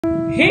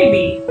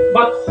Heavy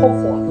but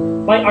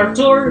Hopeful by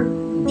Arthur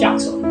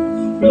Jackson.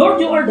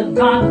 Lord, you are the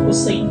God who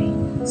saved me.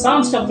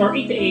 Psalms chapter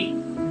 88,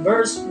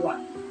 verse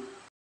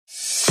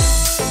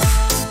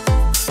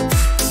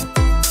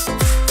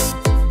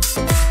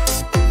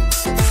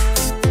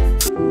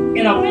 1.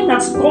 In a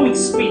Peanuts comic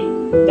strip,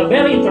 the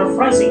very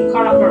enterprising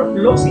character of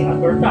Lucy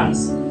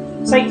advertised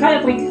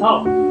psychiatric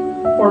help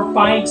for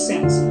 5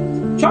 cents.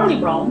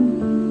 Charlie Brown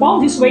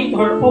found his way to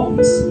her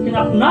office and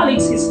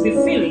acknowledged his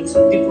feelings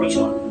of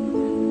depression.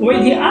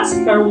 When he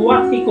asked her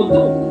what he could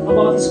do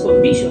about his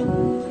condition,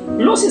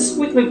 Lucy's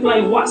quick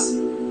reply was,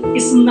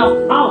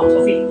 "Snap out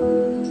of it.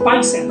 5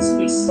 cents,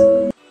 please."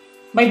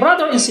 My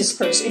brother and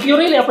sisters, if you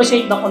really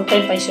appreciate the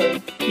content I share,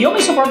 you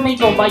may support me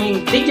through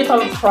buying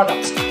digital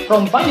products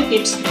from Value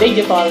Tips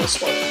Digital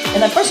Store.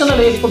 And I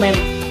personally recommend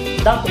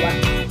that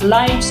one,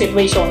 Live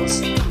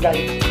Situations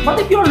Guide. But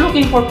if you're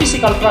looking for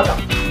physical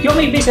product, you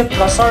may visit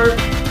Bazaar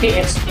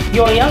PX,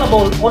 your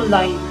reliable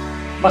online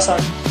bazaar.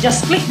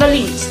 Just click the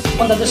links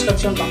on the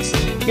description box.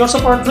 Your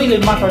support really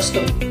matters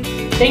to me.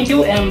 Thank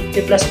you and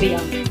be blessed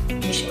beyond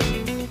mission.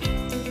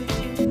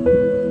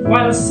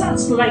 While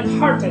such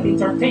light-hearted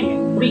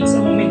entertainment brings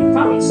a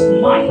momentary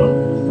smile,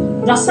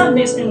 the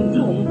sadness and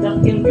gloom that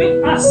can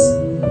greet us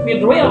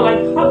with real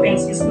life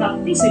happens is not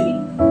easily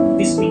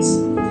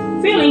dismissed.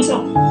 Feelings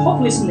of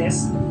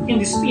hopelessness and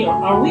despair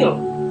are real,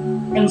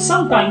 and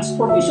sometimes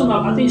professional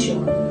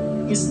attention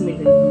is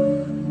needed.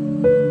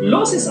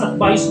 Lucy's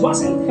advice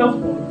wasn't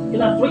helpful in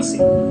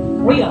addressing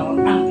real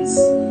angst.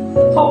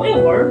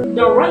 However,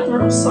 the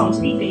writer of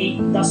Psalms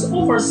 88 does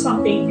offer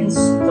something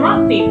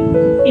instructive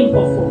and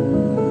hopeful.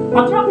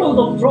 A truckload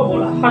of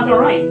trouble had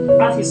arrived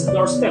at his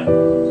doorstep,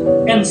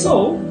 and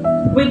so,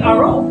 with a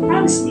raw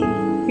honesty,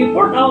 he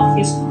poured out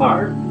his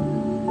heart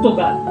to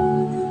God.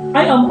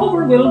 "I am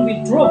overwhelmed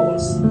with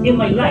troubles, and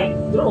my life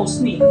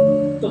draws me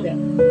to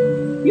them.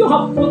 You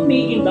have put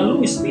me in the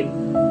lowest pit,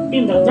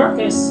 in the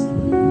darkest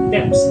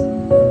depths.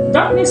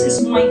 Darkness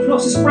is my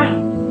closest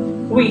friend."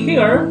 We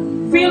here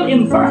feel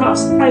and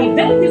perhaps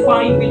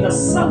identify with the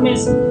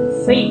psalmist's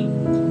faith.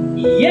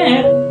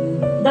 Yet,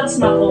 that's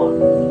not all.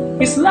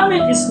 His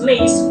lament is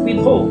laced with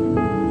hope.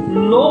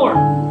 "Lord,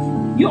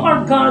 you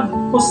are God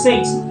who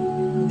saves me.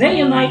 Day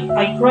and night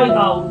I cry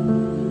out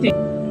to you.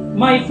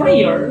 My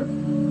prayer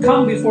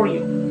come before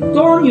you.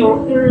 Turn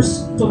your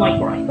ears to my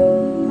cry."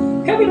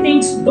 Heavy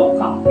things do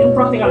come in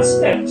practical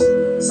steps,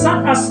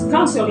 such as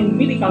counsel in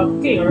medical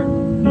care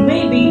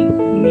may be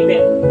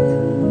needed.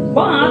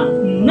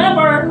 But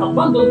never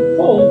abandon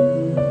hope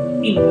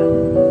in God.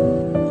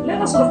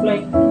 Let us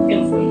reflect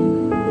and pray.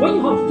 When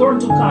you have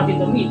turned to God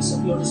in the midst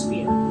of your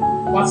despair,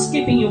 what's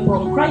keeping you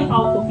from crying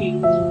out to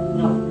Him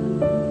now?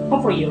 A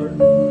prayer.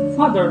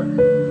 Father,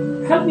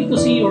 help me to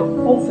see your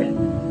open,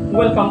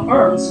 welcome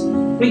arms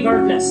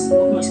regardless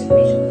of my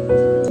situation.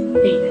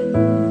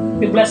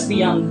 Amen. Be blessed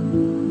beyond